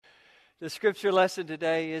The scripture lesson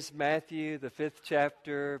today is Matthew, the 5th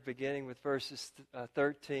chapter, beginning with verses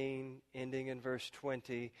 13, ending in verse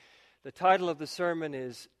 20. The title of the sermon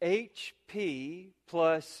is HP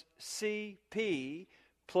plus CP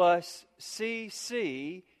plus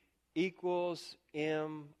CC equals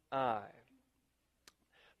MI.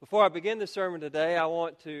 Before I begin the sermon today, I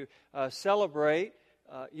want to celebrate.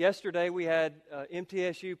 Yesterday we had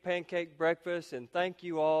MTSU pancake breakfast, and thank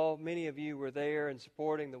you all. Many of you were there and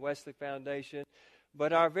supporting the Wesley Foundation.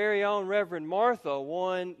 But our very own Reverend Martha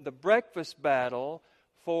won the breakfast battle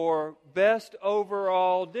for best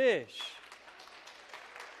overall dish.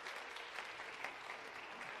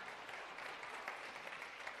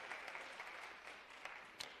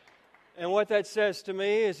 And what that says to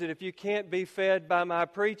me is that if you can't be fed by my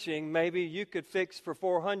preaching, maybe you could fix for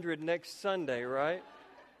 400 next Sunday, right?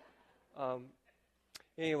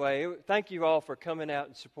 Anyway, thank you all for coming out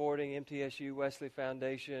and supporting MTSU Wesley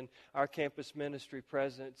Foundation, our campus ministry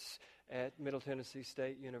presence at Middle Tennessee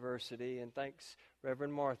State University. And thanks,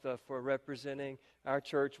 Reverend Martha, for representing our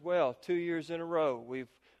church well. 2 years in a row,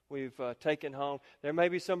 we've taken home. There may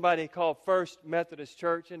be somebody called First Methodist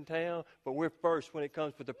Church in town, but we're first when it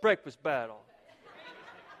comes to the breakfast battle.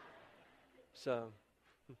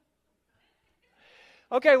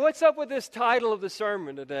 Okay, what's up with this title of the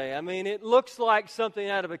sermon today? I mean, it looks like something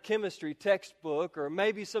out of a chemistry textbook or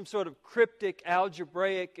maybe some sort of cryptic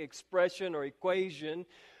algebraic expression or equation,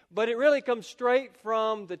 but it really comes straight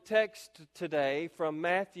from the text today from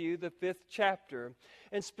Matthew, the 5th chapter.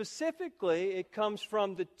 And specifically, it comes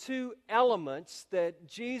from the two elements that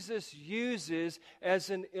Jesus uses as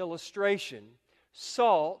an illustration: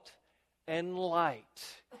 salt and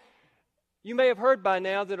light. You may have heard by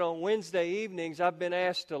now that on Wednesday evenings I've been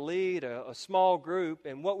asked to lead a small group,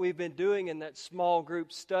 and what we've been doing in that small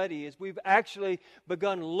group study is we've actually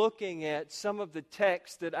begun looking at some of the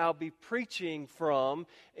texts that I'll be preaching from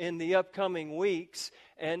in the upcoming weeks,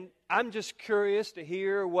 and I'm just curious to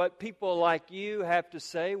hear what people like you have to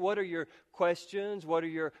say. What are your questions? What are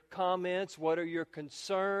your comments? What are your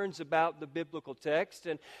concerns about the biblical text?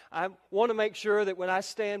 And I want to make sure that when I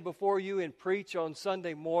stand before you and preach on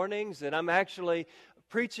Sunday mornings, that I'm actually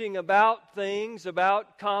preaching about things,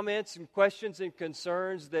 about comments and questions and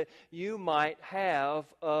concerns that you might have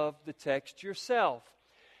of the text yourself.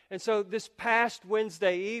 And so this past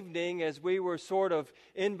Wednesday evening, as we were sort of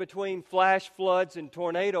in between flash floods and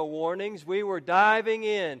tornado warnings, we were diving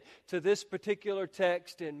in to this particular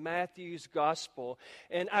text in Matthew's Gospel.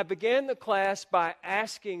 And I began the class by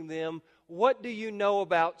asking them, what do you know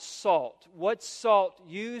about salt? What's salt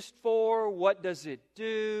used for? What does it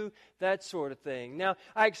do? That sort of thing. Now,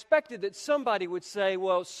 I expected that somebody would say,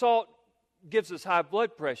 well, salt gives us high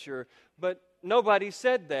blood pressure, but nobody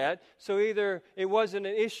said that, so either it wasn't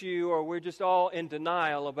an issue or we're just all in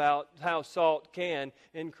denial about how salt can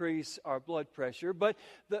increase our blood pressure. But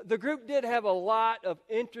the group did have a lot of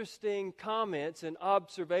interesting comments and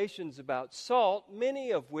observations about salt,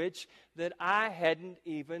 many of which that I hadn't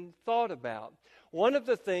even thought about. One of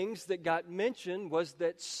the things that got mentioned was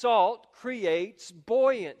that salt creates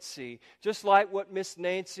buoyancy, just like what Miss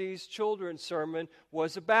Nancy's children's sermon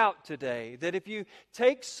was about today. That if you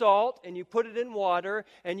take salt and you put it in water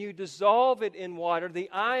and you dissolve it in water, the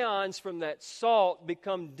ions from that salt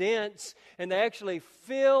become dense and they actually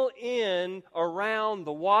fill in around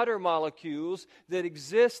the water molecules that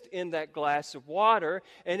exist in that glass of water,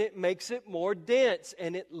 and it makes it more dense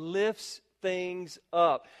and it lifts things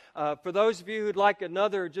up. For those of you who'd like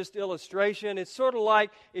another just illustration, it's sort of like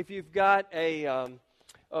if you've got a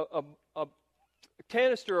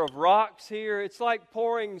canister of rocks here. It's like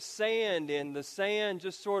pouring sand in. The sand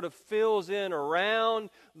just sort of fills in around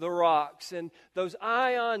the rocks, and those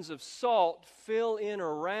ions of salt fill in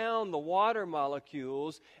around the water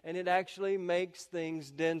molecules, and it actually makes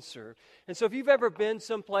things denser. And so if you've ever been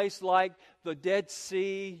someplace like the Dead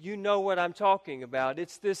Sea, you know what I'm talking about.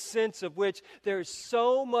 It's this sense of which there's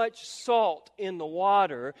so much salt in the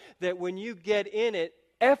water that when you get in it,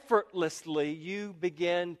 effortlessly you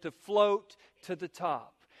begin to float to the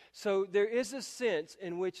top. So there is a sense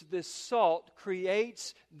in which this salt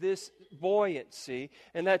creates this buoyancy,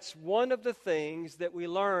 and that's one of the things that we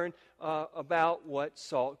learn about what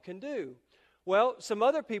salt can do. Well, some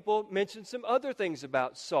other people mentioned some other things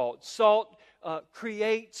about salt. Salt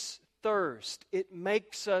creates thirst. It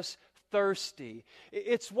makes us thirsty.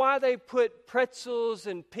 It's why they put pretzels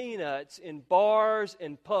and peanuts in bars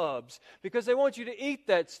and pubs, because they want you to eat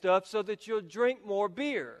that stuff so that you'll drink more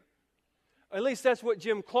beer. At least that's what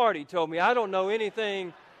Jim Clardy told me. I don't know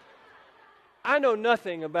anything. I know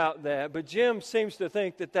nothing about that, but Jim seems to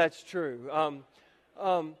think that that's true.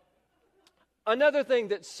 Another thing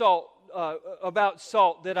that salt about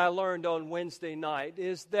salt that I learned on Wednesday night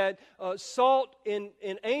is that salt in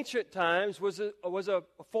ancient times was a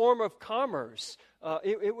form of commerce.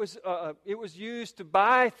 It was used to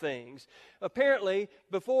buy things. Apparently,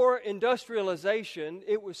 before industrialization,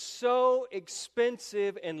 it was so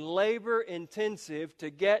expensive and labor-intensive to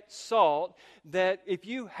get salt that if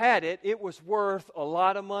you had it, it was worth a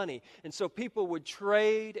lot of money. And so people would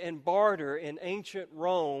trade and barter in ancient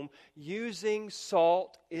Rome using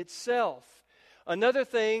salt itself. Another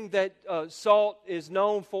thing that salt is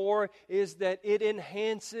known for is that it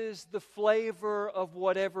enhances the flavor of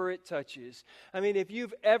whatever it touches. I mean, if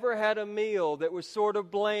you've ever had a meal that was sort of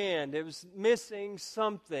bland, it was missing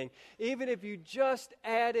something, even if you just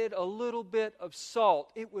added a little bit of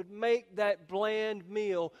salt, it would make that bland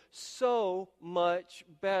meal so much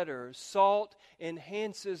better. Salt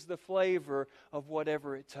enhances the flavor of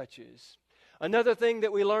whatever it touches. Another thing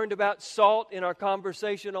that we learned about salt in our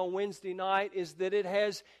conversation on Wednesday night is that it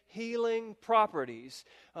has healing properties.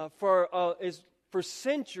 For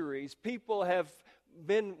centuries, people have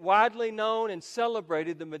been widely known and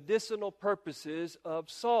celebrated the medicinal purposes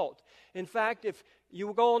of salt. In fact, if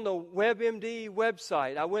you go on the WebMD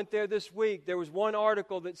website, I went there this week, there was one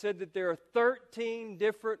article that said that there are 13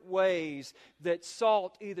 different ways that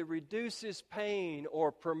salt either reduces pain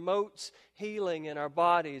or promotes healing in our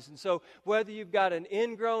bodies. And so whether you've got an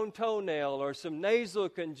ingrown toenail or some nasal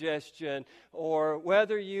congestion, or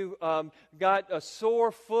whether you got a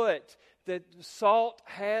sore foot, that salt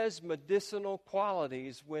has medicinal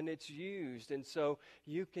qualities when it's used. And so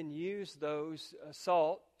you can use those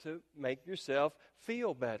salt to make yourself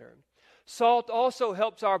feel better. Salt also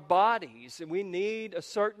helps our bodies, and we need a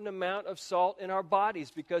certain amount of salt in our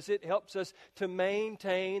bodies because it helps us to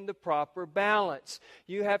maintain the proper balance.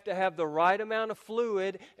 You have to have the right amount of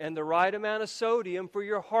fluid and the right amount of sodium for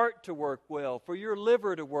your heart to work well, for your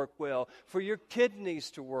liver to work well, for your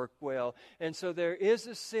kidneys to work well. And so there is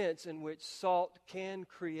a sense in which salt can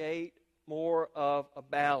create more of a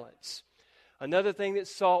balance. Another thing that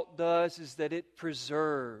salt does is that it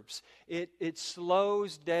preserves. It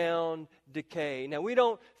slows down decay. Now, we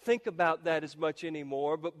don't think about that as much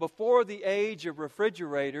anymore, but before the age of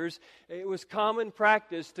refrigerators, it was common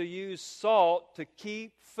practice to use salt to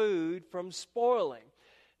keep food from spoiling.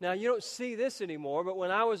 Now, you don't see this anymore, but when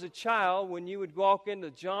I was a child, when you would walk into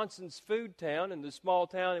Johnson's Food Town, in the small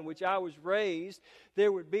town in which I was raised,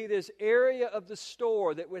 there would be this area of the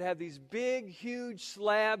store that would have these big, huge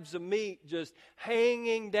slabs of meat just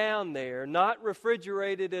hanging down there, not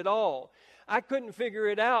refrigerated at all. I couldn't figure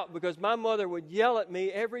it out because my mother would yell at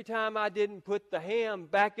me every time I didn't put the ham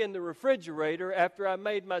back in the refrigerator after I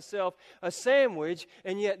made myself a sandwich,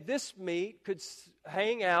 and yet this meat could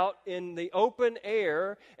hang out in the open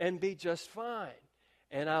air and be just fine.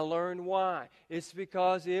 And I learned why. It's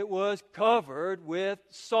because it was covered with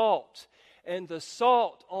salt. And the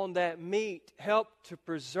salt on that meat helped to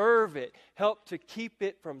preserve it, helped to keep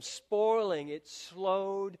it from spoiling. It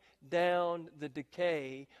slowed down the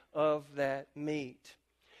decay of that meat.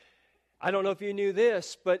 I don't know if you knew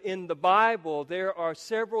this, but in the Bible there are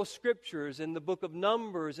several scriptures in the book of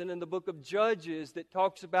Numbers and in the book of Judges that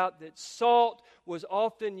talks about that salt was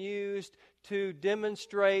often used to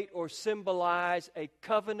demonstrate or symbolize a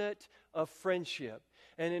covenant of friendship.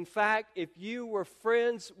 And in fact, if you were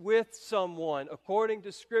friends with someone, according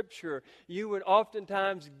to Scripture, you would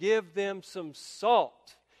oftentimes give them some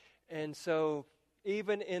salt. And so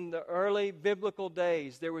even in the early biblical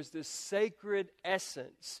days, there was this sacred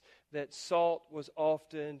essence that salt was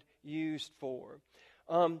often used for.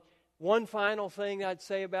 One final thing I'd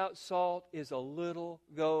say about salt is a little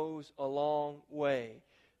goes a long way.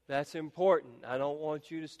 That's important. I don't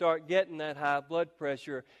want you to start getting that high blood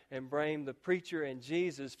pressure and blame the preacher and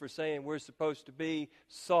Jesus for saying we're supposed to be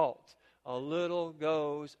salt. A little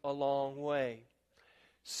goes a long way.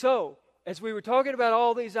 So, as we were talking about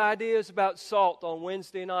all these ideas about salt on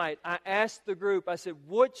Wednesday night, I asked the group, I said,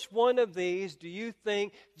 which one of these do you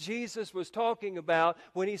think Jesus was talking about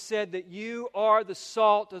when he said that you are the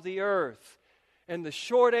salt of the earth? And the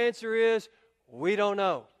short answer is, we don't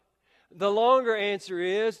know. The longer answer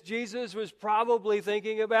is, Jesus was probably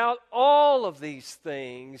thinking about all of these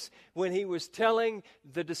things when he was telling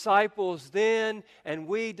the disciples then and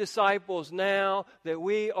we disciples now that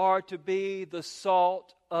we are to be the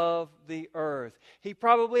salt of the earth. He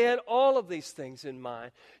probably had all of these things in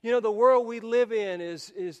mind. You know, the world we live in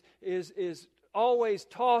is always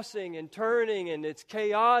tossing and turning, and it's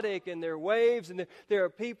chaotic, and there are waves, and there are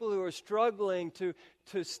people who are struggling to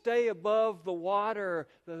stay above the water,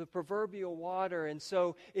 the proverbial water. And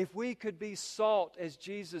so if we could be salt, as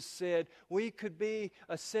Jesus said, we could be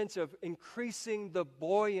a sense of increasing the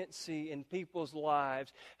buoyancy in people's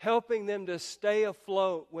lives, helping them to stay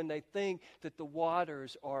afloat when they think that the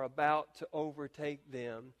waters are about to overtake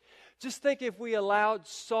them. Just think if we allowed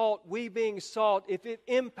salt, we being salt, if it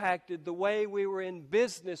impacted the way we were in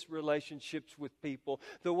business relationships with people,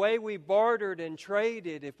 the way we bartered and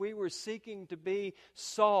traded, if we were seeking to be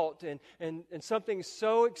salt and something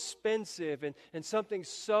so expensive and something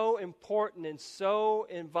so important and so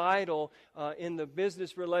vital in the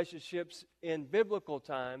business relationships in biblical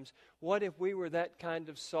times, what if we were that kind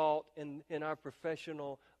of salt in our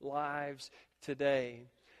professional lives today?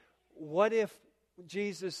 What if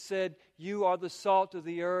Jesus said, "You are the salt of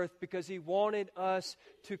the earth," because He wanted us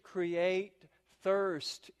to create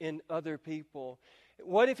thirst in other people?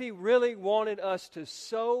 What if He really wanted us to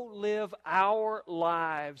so live our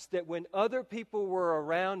lives that when other people were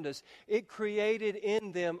around us, it created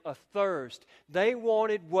in them a thirst? They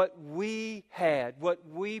wanted what we had, what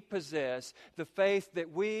we possess, the faith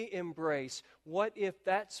that we embrace. What if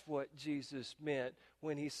that's what Jesus meant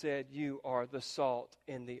when He said, "You are the salt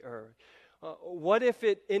in the earth"? What if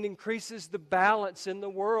it increases the balance in the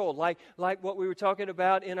world, like what we were talking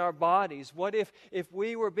about in our bodies? What if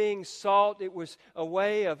we were being salt, it was a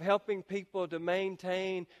way of helping people to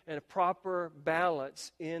maintain a proper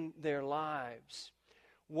balance in their lives?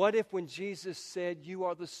 What if when Jesus said, "You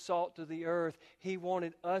are the salt of the earth," He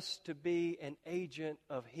wanted us to be an agent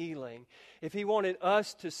of healing? If He wanted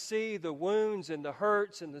us to see the wounds and the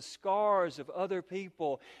hurts and the scars of other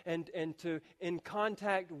people and to, in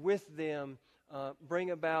contact with them,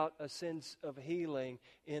 bring about a sense of healing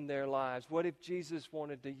in their lives? What if Jesus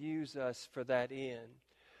wanted to use us for that end?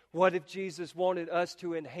 What if Jesus wanted us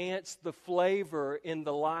to enhance the flavor in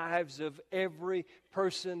the lives of every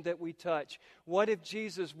person that we touch? What if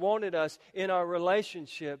Jesus wanted us in our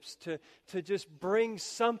relationships to just bring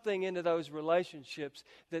something into those relationships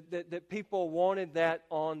that people wanted that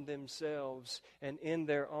on themselves and in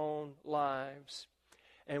their own lives?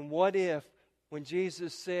 And what if when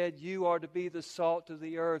Jesus said, "You are to be the salt of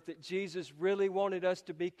the earth," that Jesus really wanted us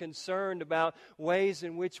to be concerned about ways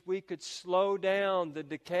in which we could slow down the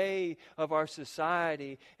decay of our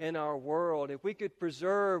society and our world? If we could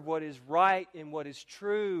preserve what is right and what is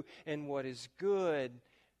true and what is good,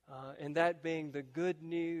 and that being the good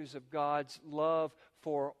news of God's love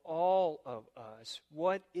for all of us,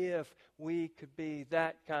 what if we could be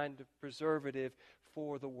that kind of preservative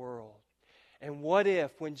for the world? And what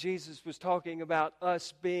if, when Jesus was talking about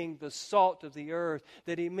us being the salt of the earth,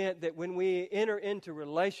 that He meant that when we enter into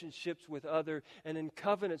relationships with others and in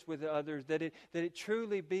covenants with others, that it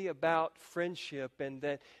truly be about friendship, and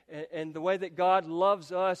the way that God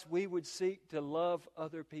loves us, we would seek to love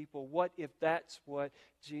other people? What if that's what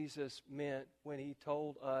Jesus meant when He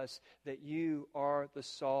told us that you are the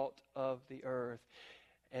salt of the earth?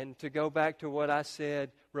 And to go back to what I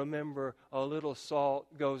said, remember, a little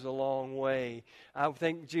salt goes a long way. I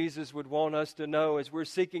think Jesus would want us to know, as we're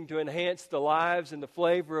seeking to enhance the lives and the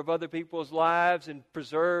flavor of other people's lives and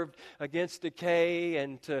preserve against decay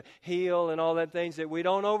and to heal and all that things, that we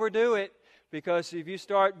don't overdo it. Because if you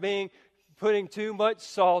start putting too much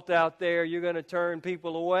salt out there, you're going to turn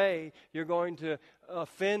people away. You're going to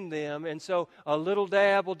offend them. And so a little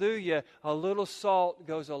dab will do you. A little salt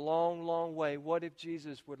goes a long, long way. What if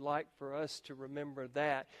Jesus would like for us to remember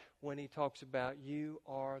that when He talks about, "You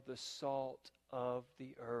are the salt of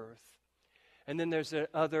the earth"? And then there's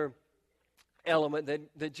another element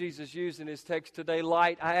that Jesus used in His text today,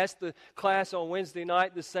 light. I asked the class on Wednesday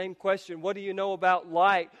night the same question: what do you know about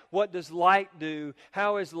light? What does light do?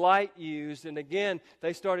 How is light used? And again,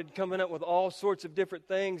 they started coming up with all sorts of different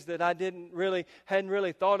things that I hadn't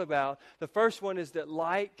really thought about. The first one is that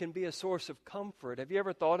light can be a source of comfort. Have you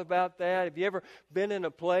ever thought about that? Have you ever been in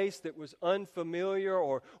a place that was unfamiliar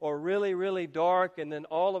or really, really dark, and then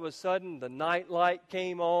all of a sudden the night light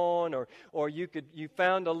came on, or you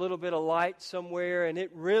found a little bit of light somewhere, and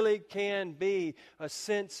it really can be a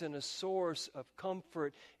sense and a source of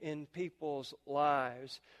comfort in people's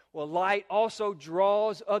lives. Well, light also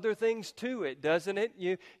draws other things to it, doesn't it?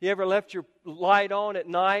 You ever left your light on at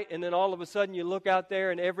night, and then all of a sudden you look out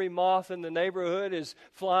there and every moth in the neighborhood is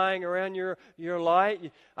flying around your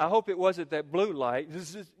light? I hope it wasn't that blue light,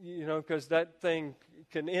 because that thing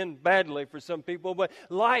can end badly for some people. But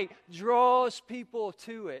light draws people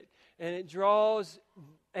to it, and it draws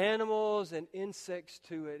animals and insects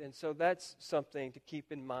to it. And so that's something to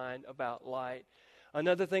keep in mind about light.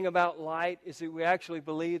 Another thing about light is that we actually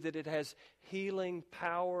believe that it has healing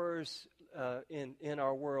powers in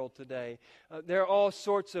our world today. There are all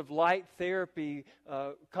sorts of light therapy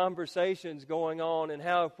conversations going on, and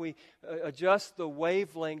how if we adjust the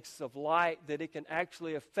wavelengths of light, that it can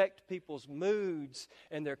actually affect people's moods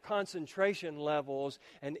and their concentration levels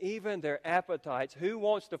and even their appetites. Who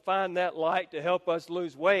wants to find that light to help us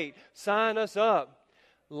lose weight? Sign us up.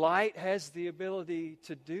 Light has the ability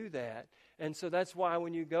to do that. And so that's why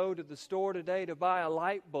when you go to the store today to buy a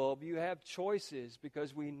light bulb, you have choices,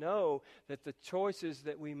 because we know that the choices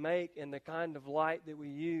that we make and the kind of light that we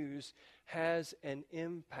use has an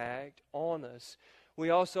impact on us. We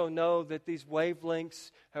also know that these wavelengths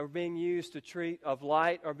are being used to treat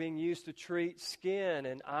skin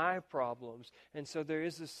and eye problems. And so there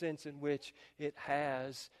is a sense in which it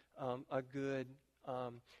has a good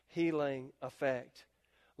healing effect.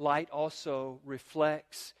 Light also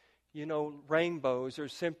reflects. Rainbows are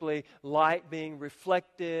simply light being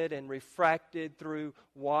reflected and refracted through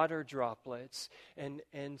water droplets.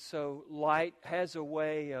 And so light has a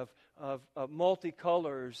way of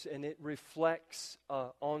multicolors, and it reflects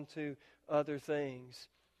onto other things.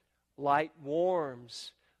 Light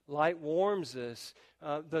warms. Light warms us.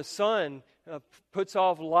 The sun puts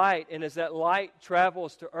off light, and as that light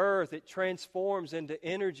travels to earth, it transforms into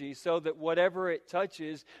energy so that whatever it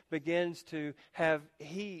touches begins to have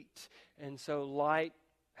heat. And so light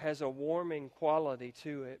has a warming quality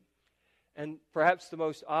to it. And perhaps the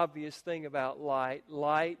most obvious thing about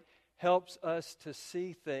light helps us to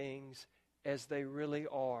see things as they really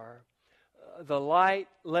are. The light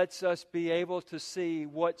lets us be able to see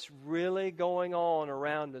what's really going on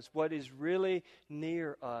around us, what is really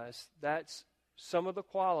near us. That's some of the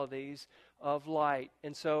qualities of light.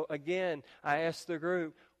 And so again, I asked the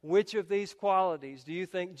group, which of these qualities do you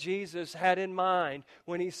think Jesus had in mind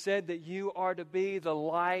when He said that you are to be the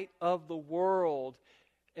light of the world?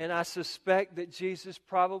 And I suspect that Jesus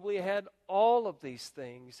probably had all of these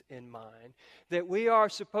things in mind. That we are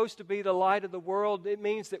supposed to be the light of the world. It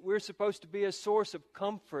means that we're supposed to be a source of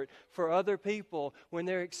comfort for other people when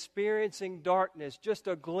they're experiencing darkness. Just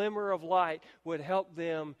a glimmer of light would help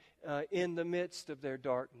them in the midst of their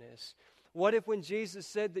darkness. What if when Jesus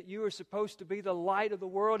said that you are supposed to be the light of the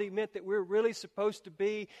world, He meant that we're really supposed to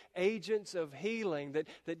be agents of healing,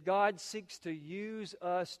 that God seeks to use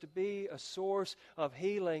us to be a source of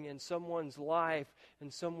healing in someone's life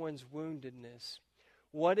and someone's woundedness?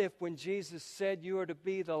 What if when Jesus said you are to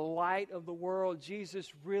be the light of the world,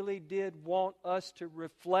 Jesus really did want us to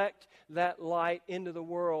reflect that light into the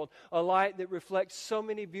world? A light that reflects so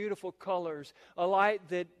many beautiful colors. A light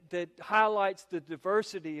that highlights the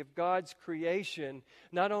diversity of God's creation,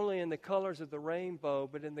 not only in the colors of the rainbow,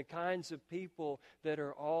 but in the kinds of people that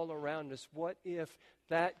are all around us. What if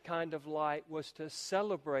that kind of light was to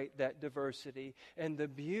celebrate that diversity and the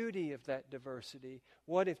beauty of that diversity?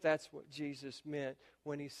 What if that's what Jesus meant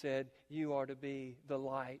when He said, you are to be the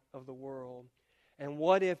light of the world? And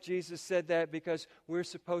what if Jesus said that because we're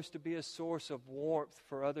supposed to be a source of warmth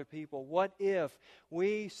for other people? What if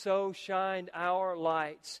we so shined our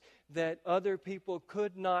lights that other people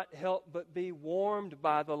could not help but be warmed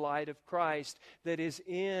by the light of Christ that is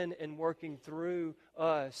in and working through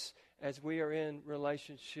us as we are in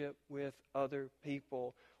relationship with other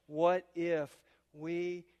people? What if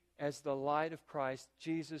we, as the light of Christ,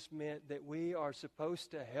 Jesus meant that we are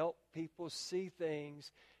supposed to help people see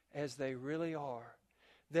things as they really are?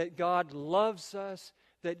 That God loves us,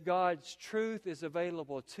 that God's truth is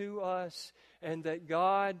available to us, and that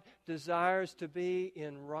God desires to be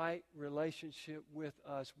in right relationship with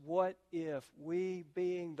us. What if we,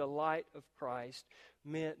 being the light of Christ,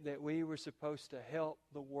 meant that we were supposed to help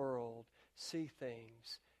the world see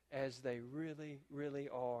things as they really, really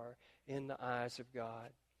are in the eyes of God?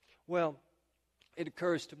 Well, it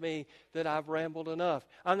occurs to me that I've rambled enough.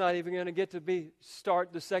 I'm not even going to get to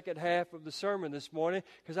start the second half of the sermon this morning,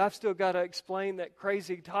 because I've still got to explain that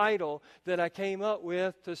crazy title that I came up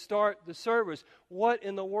with to start the service. What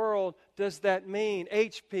in the world does that mean?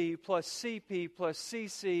 HP plus CP plus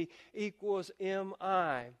CC equals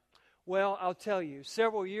MI. Well, I'll tell you.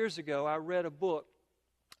 Several years ago, I read a book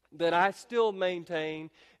that I still maintain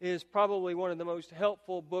is probably one of the most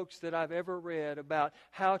helpful books that I've ever read about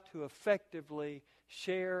how to effectively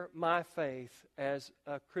share my faith as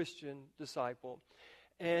a Christian disciple.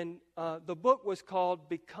 And the book was called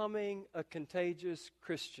Becoming a Contagious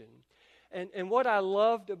Christian. And what I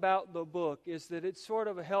loved about the book is that it sort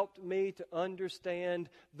of helped me to understand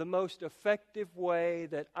the most effective way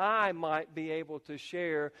that I might be able to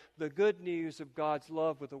share the good news of God's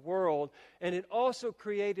love with the world. And it also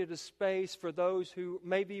created a space for those who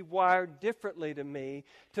may be wired differently to me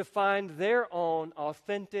to find their own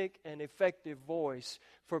authentic and effective voice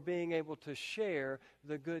for being able to share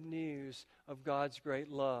the good news of God's great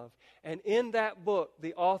love. And in that book,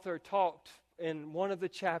 the author talked in one of the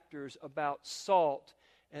chapters about salt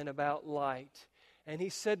and about light. And he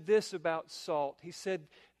said this about salt. He said,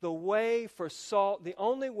 the way for salt, the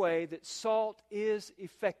only way that salt is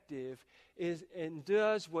effective is and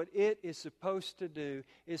does what it is supposed to do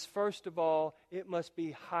is, first of all, it must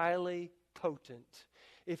be highly potent.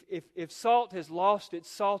 If salt has lost its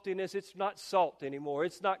saltiness, it's not salt anymore.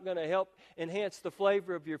 It's not going to help enhance the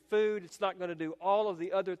flavor of your food. It's not going to do all of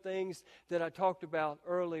the other things that I talked about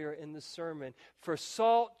earlier in the sermon. For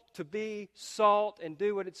salt to be salt and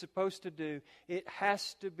do what it's supposed to do, it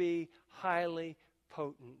has to be highly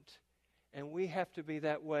potent. And we have to be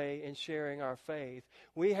that way in sharing our faith.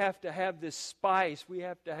 We have to have this spice. We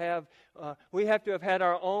have to have had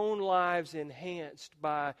our own lives enhanced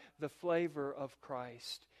by the flavor of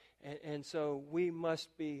Christ. And so we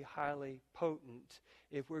must be highly potent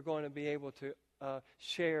if we're going to be able to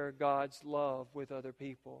share God's love with other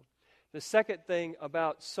people. The second thing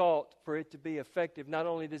about salt, for it to be effective, not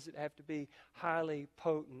only does it have to be highly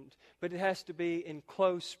potent, but it has to be in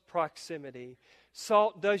close proximity.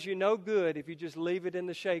 Salt does you no good if you just leave it in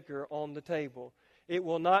the shaker on the table. It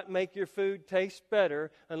will not make your food taste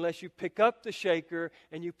better unless you pick up the shaker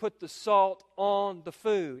and you put the salt on the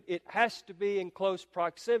food. It has to be in close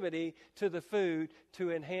proximity to the food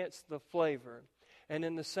to enhance the flavor. And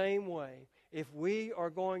in the same way, if we are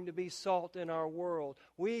going to be salt in our world,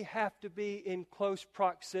 we have to be in close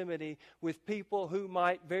proximity with people who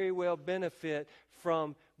might very well benefit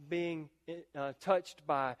from being touched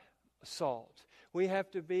by salt. We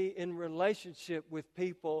have to be in relationship with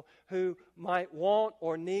people who might want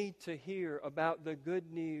or need to hear about the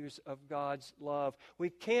good news of God's love. We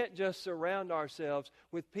can't just surround ourselves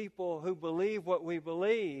with people who believe what we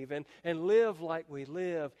believe and live like we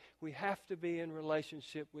live. We have to be in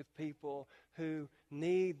relationship with people who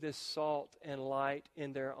need this salt and light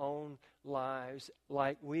in their own lives,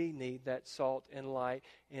 like we need that salt and light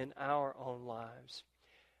in our own lives.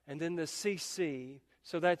 And then the CC,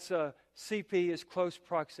 so that's CP is close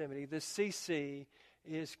proximity. The CC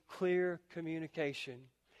is clear communication.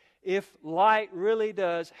 If light really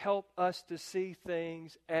does help us to see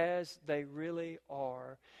things as they really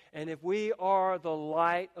are, and if we are the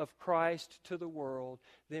light of Christ to the world,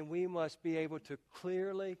 then we must be able to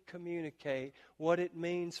clearly communicate what it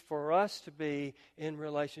means for us to be in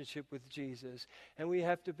relationship with Jesus. And we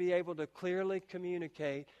have to be able to clearly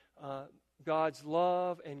communicate God's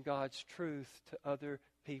love and God's truth to other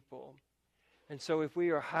people. And so if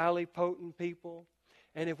we are highly potent people,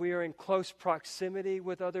 and if we are in close proximity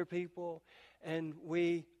with other people, and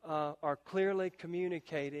we are clearly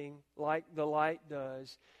communicating like the light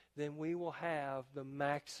does, then we will have the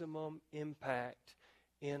maximum impact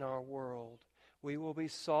in our world. We will be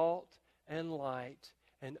salt and light,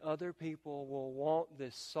 and other people will want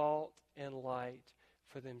this salt and light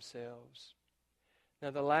for themselves.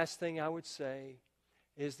 Now, the last thing I would say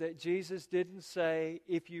is that Jesus didn't say,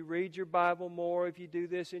 if you read your Bible more, if you do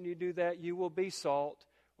this and you do that, you will be salt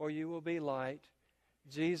or you will be light.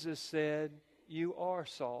 Jesus said, you are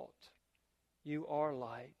salt. You are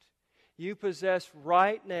light. You possess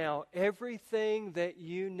right now everything that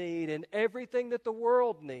you need and everything that the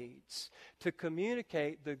world needs to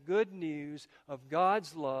communicate the good news of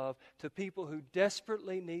God's love to people who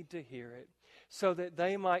desperately need to hear it, so that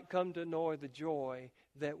they might come to know the joy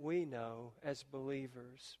that we know as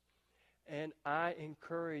believers. And I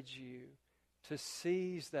encourage you to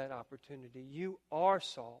seize that opportunity. You are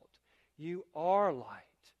salt. You are light.